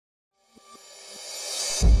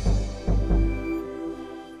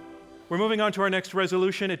We're moving on to our next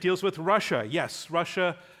resolution. It deals with Russia. Yes,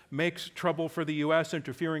 Russia makes trouble for the U.S.,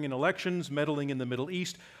 interfering in elections, meddling in the Middle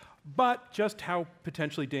East. But just how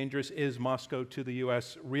potentially dangerous is Moscow to the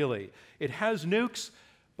U.S. really? It has nukes,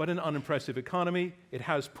 but an unimpressive economy. It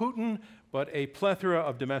has Putin, but a plethora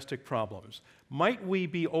of domestic problems. Might we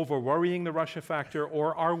be over-worrying the Russia factor,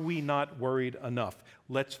 or are we not worried enough?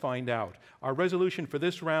 Let's find out. Our resolution for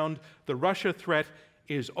this round, the Russia threat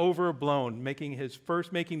is overblown. Making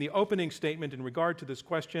the opening statement in regard to this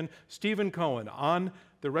question, Stephen Cohen, on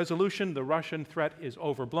the resolution, the Russian threat is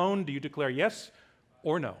overblown. Do you declare yes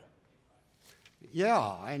or no?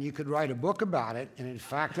 Yeah, and you could write a book about it, and in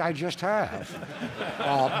fact, I just have.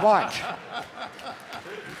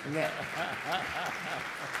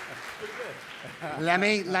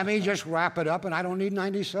 Let me just wrap it up, and I don't need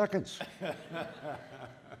 90 seconds.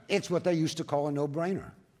 It's what they used to call a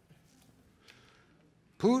no-brainer.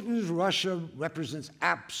 Putin's Russia represents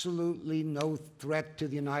absolutely no threat to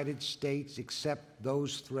the United States except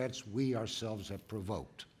those threats we ourselves have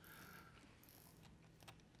provoked,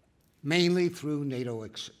 mainly through NATO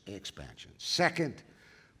expansion. Second,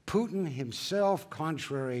 Putin himself,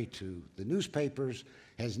 contrary to the newspapers,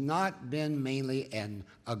 has not been mainly an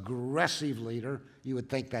aggressive leader. You would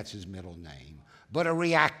think that's his middle name, but a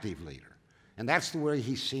reactive leader. And that's the way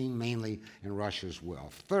he's seen mainly in Russia as well.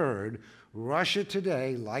 Third, Russia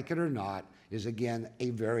today, like it or not, is again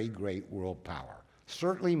a very great world power,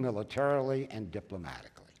 certainly militarily and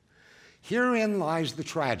diplomatically. Herein lies the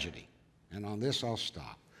tragedy, and on this I'll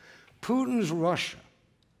stop. Putin's Russia,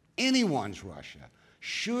 anyone's Russia,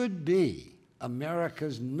 should be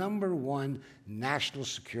America's #1 national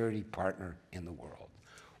security partner in the world.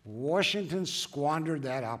 Washington squandered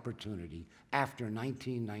that opportunity after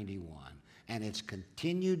 1991, and it's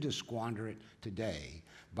continued to squander it today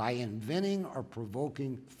by inventing or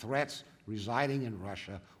provoking threats residing in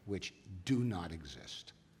Russia which do not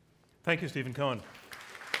exist. Thank you, Stephen Cohen.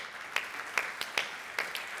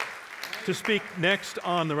 To speak next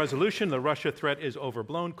on the resolution, the Russia threat is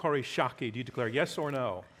overblown, Kori Schake, do you declare yes or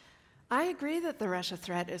no? I agree that the Russia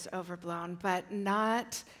threat is overblown, but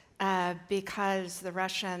not because the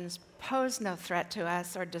Russians pose no threat to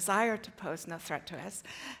us or desire to pose no threat to us.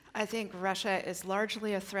 I think Russia is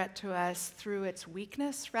largely a threat to us through its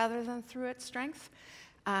weakness rather than through its strength,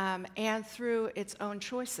 and through its own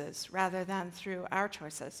choices rather than through our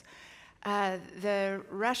choices. The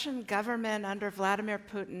Russian government under Vladimir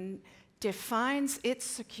Putin defines its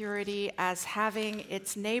security as having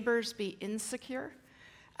its neighbors be insecure.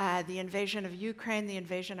 The invasion of Ukraine, the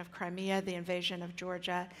invasion of Crimea, the invasion of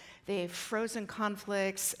Georgia, the frozen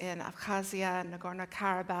conflicts in Abkhazia and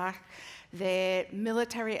Nagorno-Karabakh, the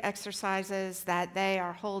military exercises that they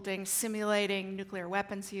are holding, simulating nuclear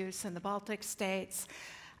weapons use in the Baltic states.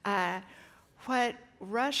 What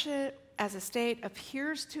Russia as a state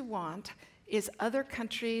appears to want is other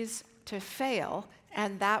countries to fail,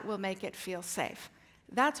 and that will make it feel safe.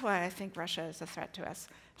 That's why I think Russia is a threat to us.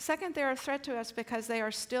 Second, they're a threat to us because they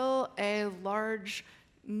are still a large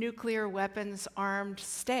nuclear weapons armed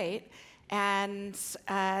state, and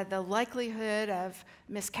the likelihood of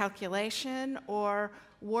miscalculation or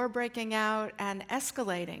war breaking out and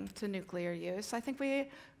escalating to nuclear use, I think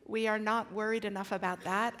we are not worried enough about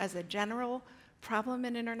that as a general problem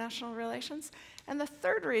in international relations. And the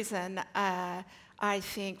third reason I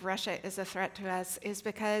think Russia is a threat to us is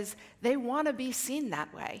because they want to be seen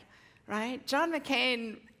that way, right? John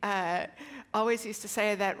McCain always used to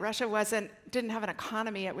say that Russia didn't have an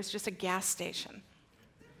economy, it was just a gas station.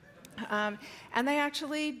 And they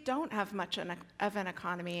actually don't have much of an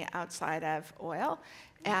economy outside of oil,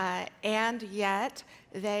 and yet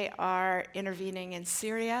they are intervening in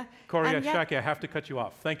Syria. Kori Schake, I have to cut you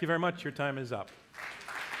off. Thank you very much. Your time is up.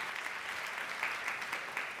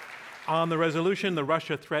 On the resolution, the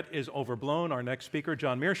Russia threat is overblown. Our next speaker,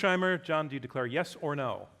 John Mearsheimer. John, do you declare yes or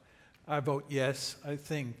no? I vote yes. I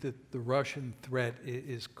think that the Russian threat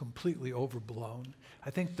is completely overblown. I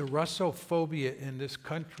think the Russophobia in this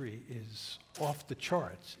country is off the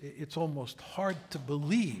charts. It's almost hard to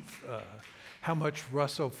believe how much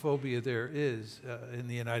Russophobia there is in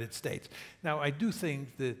the United States. Now, I do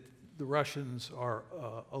think that the Russians are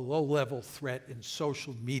a low-level threat in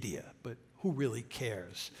social media, but who really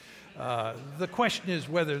cares? The question is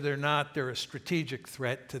whether they're a strategic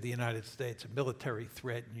threat to the United States, a military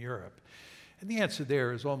threat in Europe. And the answer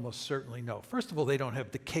there is almost certainly no. First of all, they don't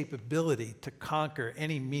have the capability to conquer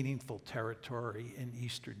any meaningful territory in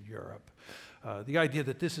Eastern Europe. The idea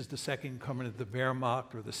that this is the second coming of the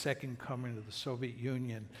Wehrmacht or the second coming of the Soviet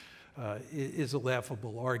Union is a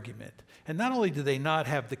laughable argument. And not only do they not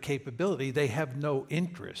have the capability, they have no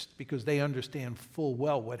interest, because they understand full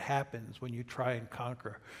well what happens when you try and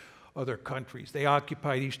conquer other countries. They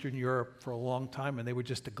occupied Eastern Europe for a long time, and they were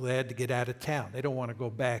just glad to get out of town. They don't want to go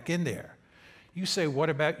back in there. You say, what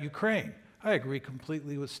about Ukraine? I agree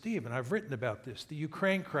completely with Steve, and I've written about this. The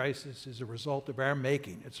Ukraine crisis is a result of our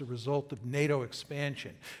making. It's a result of NATO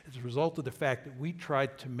expansion. It's a result of the fact that we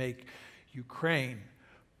tried to make Ukraine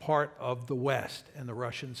part of the West, and the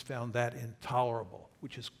Russians found that intolerable,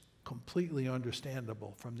 which is completely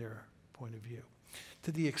understandable from their point of view.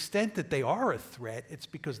 To the extent that they are a threat, it's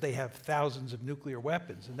because they have thousands of nuclear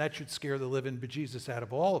weapons, and that should scare the living bejesus out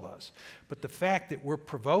of all of us. But the fact that we're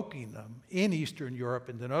provoking them in Eastern Europe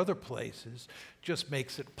and in other places just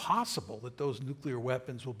makes it possible that those nuclear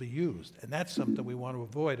weapons will be used, and that's something we want to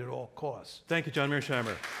avoid at all costs. Thank you, John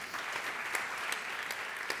Mearsheimer.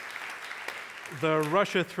 The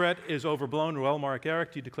Russia threat is overblown. Reuel, Marc,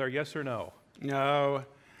 Gerecht, do you declare yes or no? No.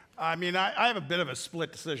 I mean, I have a bit of a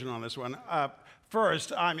split decision on this one.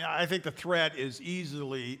 First, I think the threat is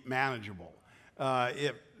easily manageable,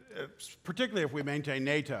 particularly if we maintain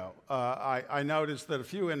NATO. I noticed that a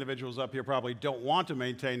few individuals up here probably don't want to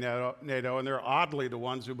maintain NATO, and they're oddly the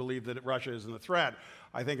ones who believe that Russia isn't a threat.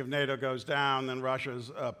 I think if NATO goes down, then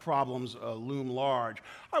Russia's problems loom large.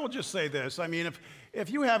 I will just say this. I mean, if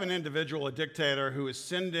you have an individual, a dictator, who is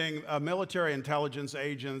sending military intelligence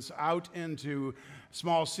agents out into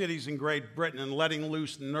small cities in Great Britain and letting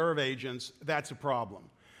loose nerve agents, that's a problem.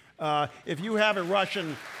 If you have a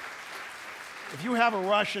Russian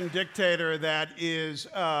dictator that is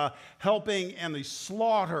helping in the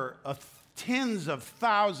slaughter of tens of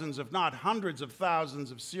thousands, if not hundreds of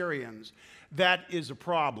thousands of Syrians, that is a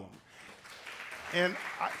problem. And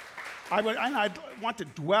I'd want to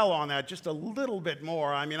dwell on that just a little bit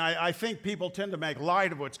more. I mean, I think people tend to make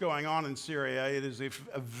light of what's going on in Syria. It is a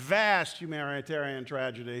vast humanitarian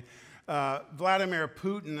tragedy. Vladimir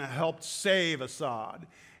Putin helped save Assad,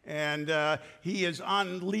 and he has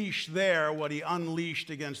unleashed there what he unleashed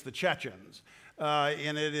against the Chechens.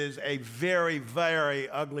 And it is a very, very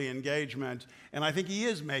ugly engagement, and I think he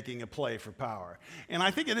is making a play for power. And I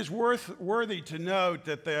think it is worthy to note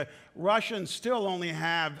that the Russians still only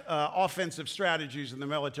have offensive strategies in the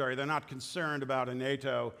military. They're not concerned about a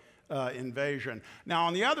NATO invasion. Now,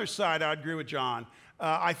 on the other side, I agree with John.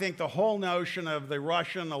 I think the whole notion of the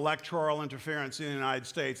Russian electoral interference in the United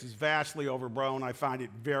States is vastly overblown. I find it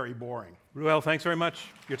very boring. Reuel, thanks very much.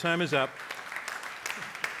 Your time is up.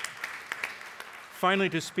 Finally,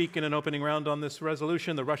 to speak in an opening round on this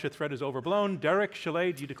resolution, the Russia threat is overblown. Derek,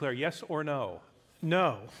 Chollet, do you declare yes or no?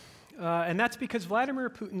 No. And that's because Vladimir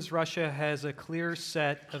Putin's Russia has a clear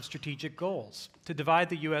set of strategic goals: to divide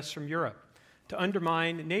the US from Europe, to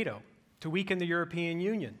undermine NATO, to weaken the European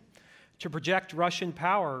Union, to project Russian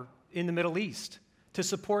power in the Middle East, to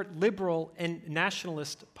support liberal and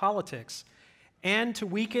nationalist politics, and to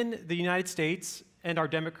weaken the United States and our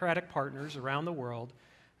democratic partners around the world,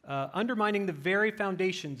 undermining the very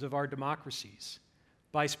foundations of our democracies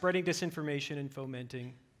by spreading disinformation and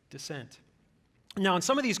fomenting dissent. Now, on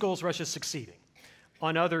some of these goals, Russia's succeeding.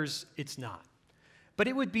 On others, it's not. But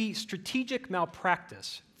it would be strategic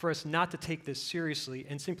malpractice for us not to take this seriously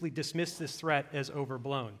and simply dismiss this threat as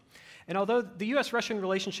overblown. And although the US-Russian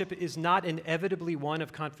relationship is not inevitably one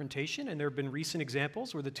of confrontation, and there have been recent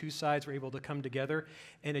examples where the two sides were able to come together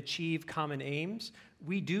and achieve common aims,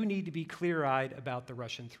 we do need to be clear-eyed about the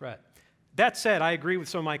Russian threat. That said, I agree with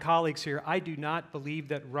some of my colleagues here. I do not believe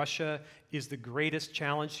that Russia is the greatest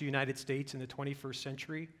challenge to the United States in the 21st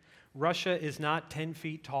century. Russia is not 10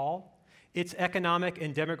 feet tall. Its economic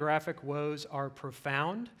and demographic woes are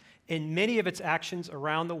profound, and many of its actions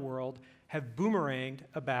around the world have boomeranged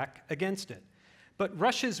back against it. But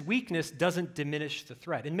Russia's weakness doesn't diminish the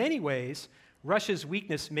threat. In many ways, Russia's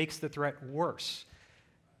weakness makes the threat worse,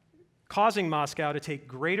 causing Moscow to take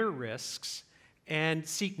greater risks and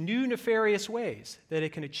seek new nefarious ways that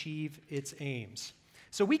it can achieve its aims.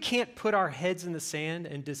 So we can't put our heads in the sand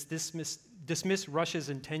and dismiss Russia's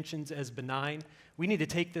intentions as benign. We need to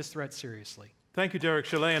take this threat seriously. Thank you, Derek,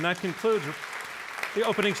 Chollet, and that concludes the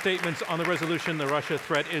opening statements on the resolution, the Russia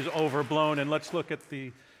threat is overblown. And let's look at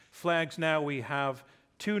the flags now. We have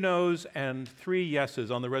 2 noes and 3 yeses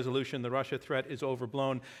on the resolution, the Russia threat is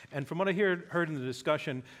overblown. And from what I heard in the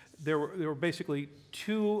discussion, there were basically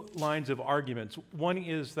 2 lines of arguments. One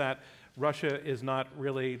is that Russia is not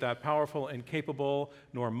really that powerful and capable,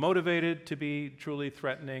 nor motivated to be truly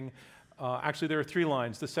threatening. Actually, there are 3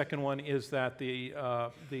 lines. The second one is that the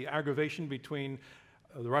aggravation between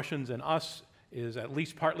the Russians and us is at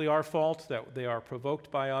least partly our fault, that they are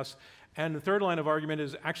provoked by us. And the third line of argument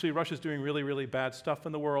is actually Russia's doing really, really bad stuff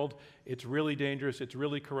in the world. It's really dangerous, it's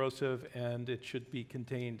really corrosive, and it should be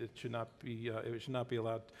contained. It should not be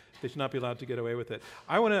allowed. They should not be allowed to get away with it.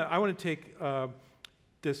 I want to take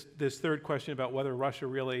this third question about whether Russia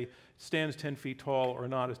really stands 10 feet tall or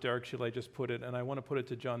not, as Derek Chollet just put it, and I want to put it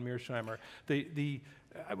to John Mearsheimer.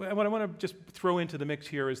 What I want to just throw into the mix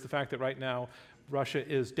here is the fact that right now Russia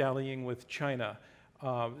is dallying with China.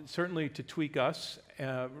 Certainly to tweak us,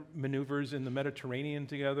 maneuvers in the Mediterranean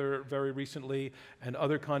together very recently, and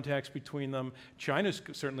other contacts between them. China's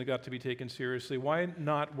certainly got to be taken seriously. Why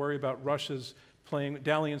not worry about Russia's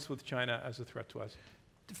dalliance with China as a threat to us?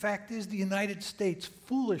 The fact is, the United States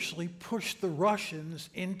foolishly pushed the Russians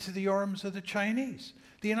into the arms of the Chinese.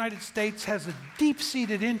 The United States has a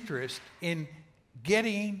deep-seated interest in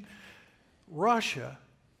getting Russia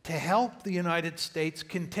to help the United States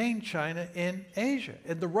contain China in Asia.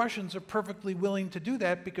 And the Russians are perfectly willing to do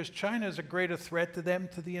that because China is a greater threat to them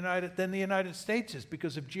than the United States is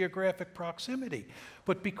because of geographic proximity.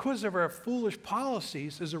 But because of our foolish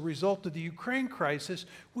policies as a result of the Ukraine crisis,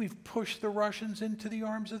 we've pushed the Russians into the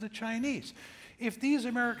arms of the Chinese. If these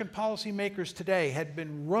American policymakers today had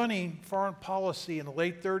been running foreign policy in the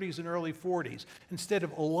late 30s and early 40s, instead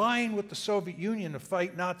of allying with the Soviet Union to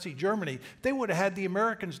fight Nazi Germany, they would have had the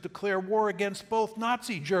Americans declare war against both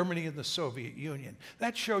Nazi Germany and the Soviet Union.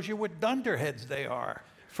 That shows you what dunderheads they are.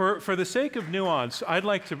 For the sake of nuance, I'd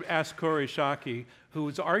like to ask Kori Schake, who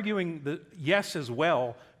is arguing the yes as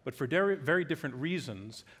well, but for very different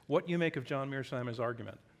reasons, what you make of John Mearsheimer's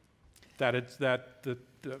argument, that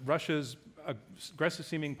Russia's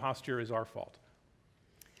aggressive-seeming posture is our fault.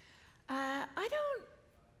 I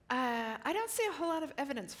don't see a whole lot of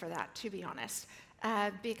evidence for that, to be honest,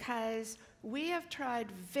 because we have tried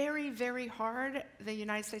very, very hard, the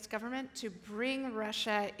United States government, to bring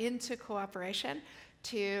Russia into cooperation,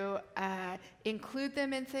 to include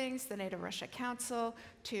them in things, the NATO-Russia Council,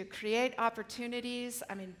 to create opportunities.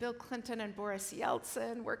 I mean, Bill Clinton and Boris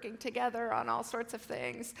Yeltsin working together on all sorts of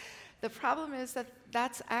things. The problem is that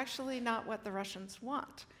that's actually not what the Russians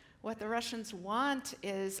want. What the Russians want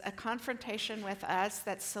is a confrontation with us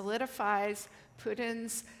that solidifies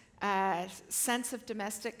Putin's sense of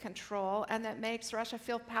domestic control and that makes Russia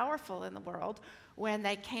feel powerful in the world when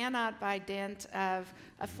they cannot, by dint of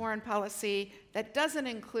a foreign policy that doesn't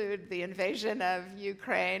include the invasion of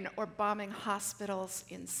Ukraine or bombing hospitals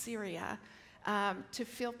in Syria, to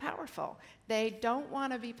feel powerful. They don't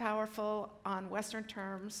want to be powerful on Western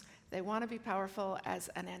terms. They want to be powerful as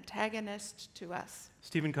an antagonist to us.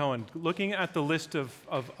 Stephen Cohen, looking at the list of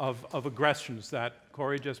aggressions that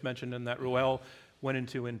Kori just mentioned and that Reuel went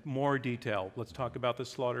into in more detail, let's talk about the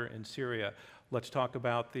slaughter in Syria. Let's talk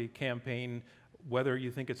about the campaign, whether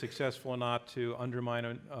you think it's successful or not, to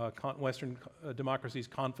undermine Western democracies'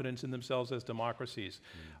 confidence in themselves as democracies.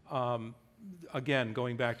 Again,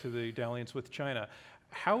 going back to the dalliance with China,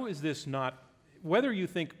 how is this not, whether you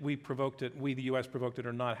think we provoked it, we the US provoked it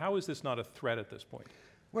or not, how is this not a threat at this point?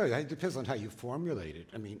 Well, it depends on how you formulate it.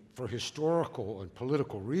 I mean, for historical and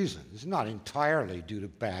political reasons, not entirely due to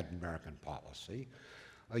bad American policy,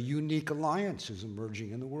 a unique alliance is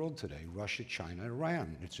emerging in the world today, Russia, China,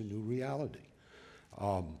 Iran. It's a new reality.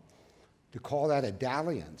 To call that a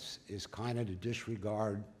dalliance is kind of to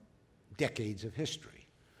disregard decades of history.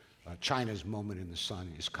 China's moment in the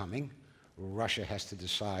sun is coming. Russia has to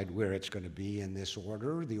decide where it's going to be in this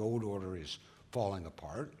order. The old order is falling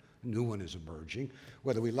apart. A new one is emerging.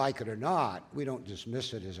 Whether we like it or not, we don't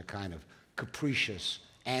dismiss it as a kind of capricious,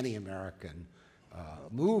 anti-American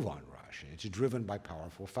move on Russia. It's driven by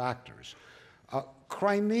powerful factors.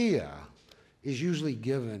 Crimea is usually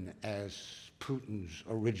given as Putin's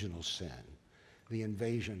original sin, the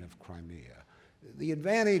invasion of Crimea. The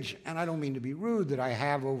advantage, and I don't mean to be rude, that I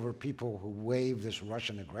have over people who wave this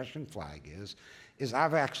Russian aggression flag is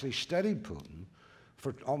I've actually studied Putin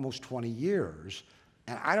for almost 20 years,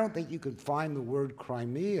 and I don't think you can find the word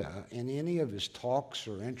Crimea in any of his talks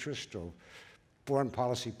or interest or foreign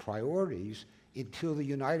policy priorities until the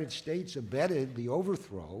United States abetted the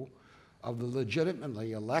overthrow of the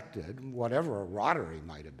legitimately elected, whatever a rotter he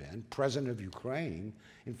might have been, president of Ukraine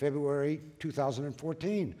in February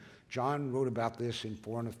 2014. John wrote about this in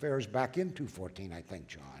Foreign Affairs back in 2014, I think,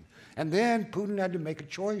 John. And then Putin had to make a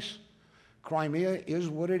choice. Crimea is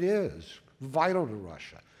what it is, vital to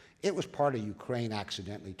Russia. It was part of Ukraine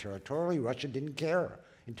accidentally territorially. Russia didn't care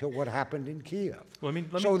until what happened in Kiev. Well,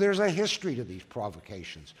 so there's a history to these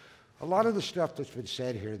provocations. A lot of the stuff that's been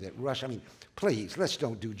said here that Russia, I mean, please, let's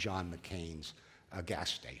don't do John McCain's gas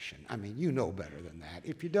station. I mean, you know better than that.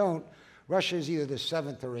 If you don't, Russia is either the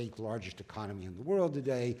 7th or 8th largest economy in the world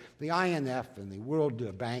today. The IMF and the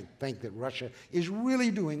World Bank think that Russia is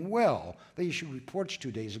really doing well. They issued reports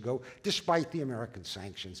 2 days ago, despite the American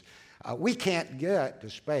sanctions. We can't get to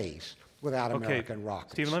space without American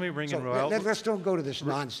rockets. Stephen, let me bring in Reuel. Let's don't go to this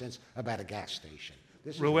nonsense about a gas station.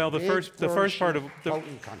 Reuel, the first part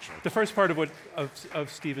of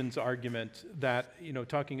of Stephen's argument that,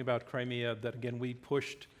 talking about Crimea, that again we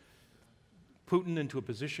pushed Putin into a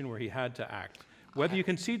position where he had to act. Whether you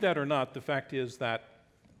concede that or not, the fact is that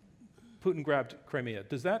Putin grabbed Crimea.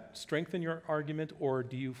 Does that strengthen your argument, or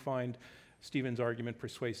do you find Stephen's argument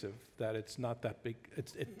persuasive that it's not that big?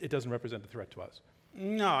 It doesn't represent a threat to us.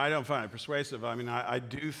 No, I don't find it persuasive. I mean, I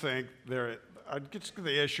do think it's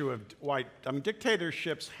the issue of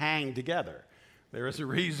dictatorships hang together. There is a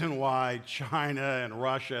reason why China and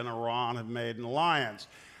Russia and Iran have made an alliance.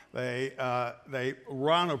 They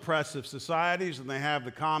run oppressive societies, and they have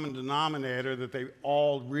the common denominator that they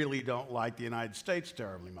all really don't like the United States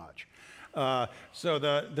terribly much. So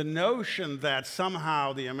the notion that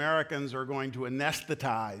somehow the Americans are going to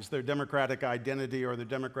anesthetize their democratic identity or their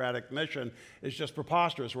democratic mission is just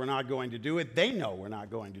preposterous. We're not going to do it. They know we're not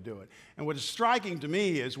going to do it. And what is striking to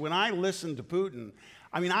me is when I listen to Putin,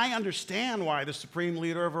 I mean, I understand why the supreme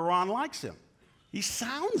leader of Iran likes him. He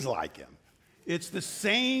sounds like him. It's the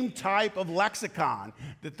same type of lexicon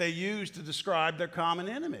that they use to describe their common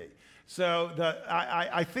enemy. So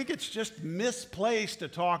I think it's just misplaced to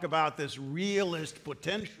talk about this realist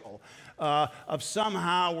potential of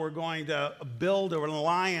somehow we're going to build an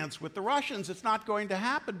alliance with the Russians. It's not going to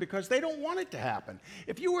happen because they don't want it to happen.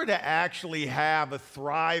 If you were to actually have a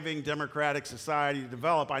thriving democratic society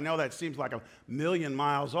develop, I know that seems like a million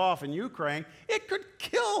miles off in Ukraine, it could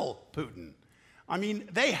kill Putin. I mean,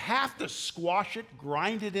 they have to squash it,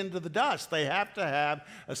 grind it into the dust. They have to have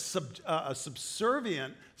a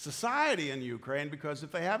subservient society in Ukraine, because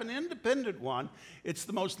if they have an independent one, it's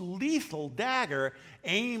the most lethal dagger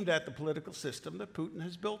aimed at the political system that Putin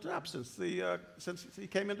has built up since he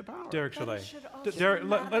came into power. Derek But Chollet. it should also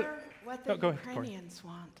matter what the go ahead, Ukrainians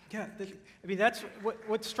want. Yeah, I mean, that's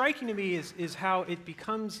what's striking to me is how it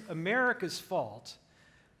becomes America's fault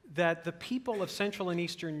that the people of Central and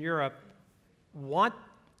Eastern Europe want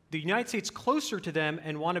the United States closer to them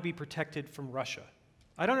and want to be protected from Russia.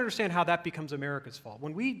 I don't understand how that becomes America's fault.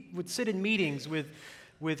 When we would sit in meetings with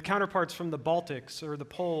counterparts from the Baltics or the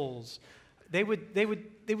Poles, they would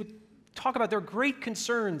talk about their great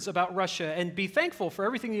concerns about Russia and be thankful for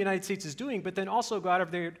everything the United States is doing, but then also go out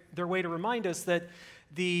of their way to remind us that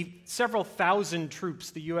the several thousand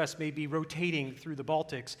troops the U.S. may be rotating through the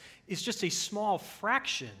Baltics is just a small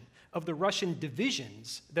fraction of the Russian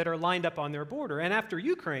divisions that are lined up on their border. And after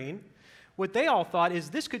Ukraine, what they all thought is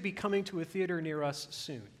this could be coming to a theater near us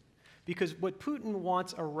soon. Because what Putin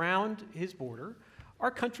wants around his border are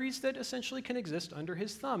countries that essentially can exist under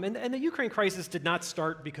his thumb. And the Ukraine crisis did not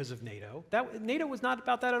start because of NATO. NATO was not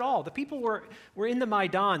about that at all. The people were in the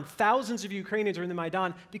Maidan. Thousands of Ukrainians were in the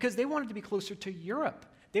Maidan because they wanted to be closer to Europe.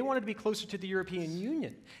 They wanted to be closer to the European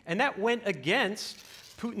Union. And that went against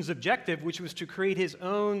Putin's objective, which was to create his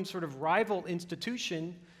own sort of rival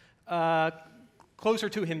institution closer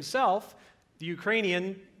to himself. The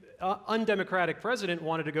Ukrainian undemocratic president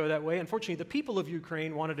wanted to go that way. Unfortunately, the people of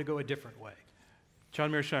Ukraine wanted to go a different way.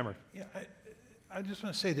 John Mearsheimer. Yeah, I just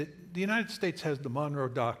want to say that the United States has the Monroe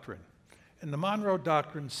Doctrine. And the Monroe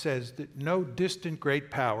Doctrine says that no distant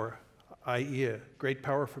great power, i.e. a great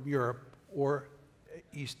power from Europe or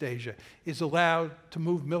East Asia, is allowed to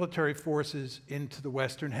move military forces into the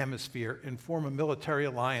Western Hemisphere and form a military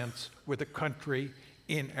alliance with a country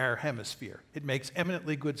in our hemisphere. It makes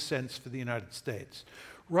eminently good sense for the United States.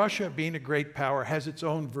 Russia, being a great power, has its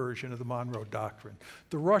own version of the Monroe Doctrine.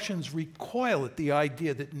 The Russians recoil at the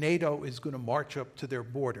idea that NATO is going to march up to their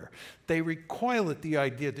border. They recoil at the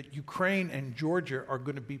idea that Ukraine and Georgia are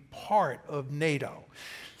going to be part of NATO.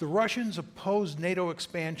 The Russians opposed NATO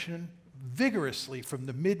expansion vigorously from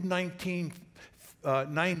the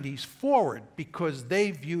mid-1990s forward because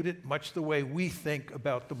they viewed it much the way we think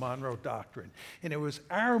about the Monroe Doctrine. And it was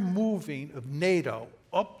our moving of NATO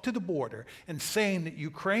up to the border and saying that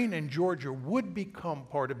Ukraine and Georgia would become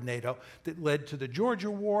part of NATO that led to the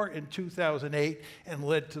Georgia War in 2008 and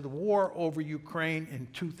led to the war over Ukraine in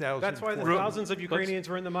 2004. That's why the thousands of Ukrainians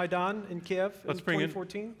were in the Maidan in Kiev in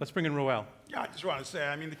 2014? Let's bring in Reuel. Yeah, I just want to say,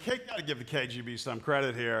 I mean, got to give the KGB some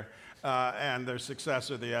credit here. And their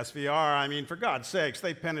successor, the SVR. I mean, for God's sakes,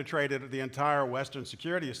 they penetrated the entire Western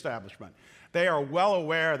security establishment. They are well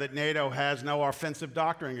aware that NATO has no offensive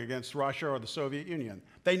doctrine against Russia or the Soviet Union.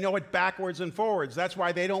 They know it backwards and forwards. That's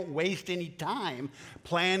why they don't waste any time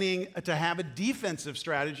planning to have a defensive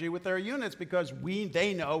strategy with their units, because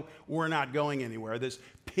they know we're not going anywhere. This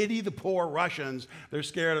pity the poor Russians, they're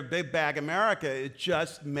scared of big bag America, it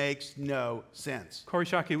just makes no sense. Cory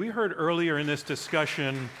Shockey, we heard earlier in this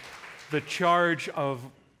discussion the charge of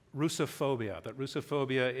Russophobia, that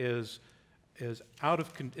Russophobia is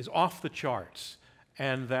off the charts,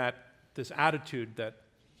 and that this attitude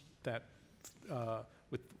that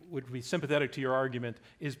would be sympathetic to your argument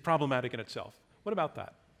is problematic in itself. What about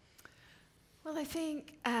that? Well, I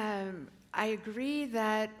think I agree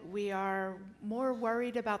that we are more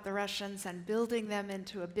worried about the Russians and building them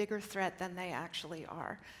into a bigger threat than they actually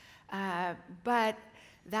are. But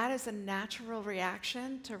that is a natural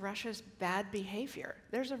reaction to Russia's bad behavior.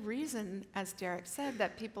 There's a reason, as Gerecht said,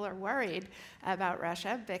 that people are worried about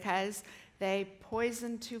Russia, because they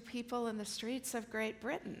poisoned 2 people in the streets of Great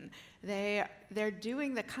Britain. They're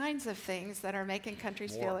doing the kinds of things that are making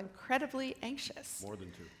countries feel incredibly anxious. More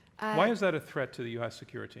than 2. Why is that a threat to the U.S.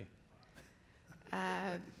 security?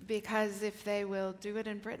 Because if they will do it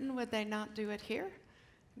in Britain, would they not do it here?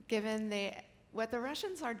 Given what the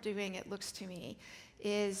Russians are doing, it looks to me,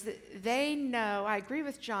 is they know, I agree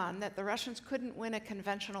with John, that the Russians couldn't win a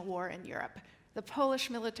conventional war in Europe. The Polish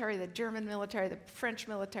military, the German military, the French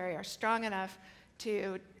military are strong enough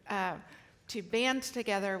to band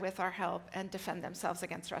together with our help and defend themselves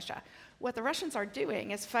against Russia. What the Russians are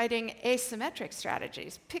doing is fighting asymmetric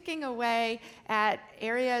strategies, picking away at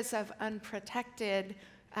areas of unprotected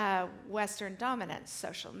Western dominance,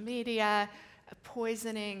 social media,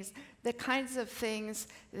 poisonings, the kinds of things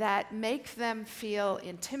that make them feel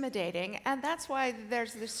intimidating. And that's why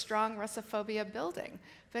there's this strong Russophobia building,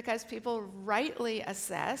 because people rightly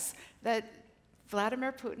assess that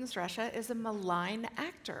Vladimir Putin's Russia is a malign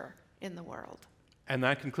actor in the world. And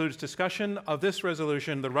that concludes discussion of this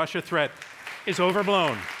resolution. The Russia threat is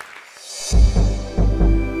overblown.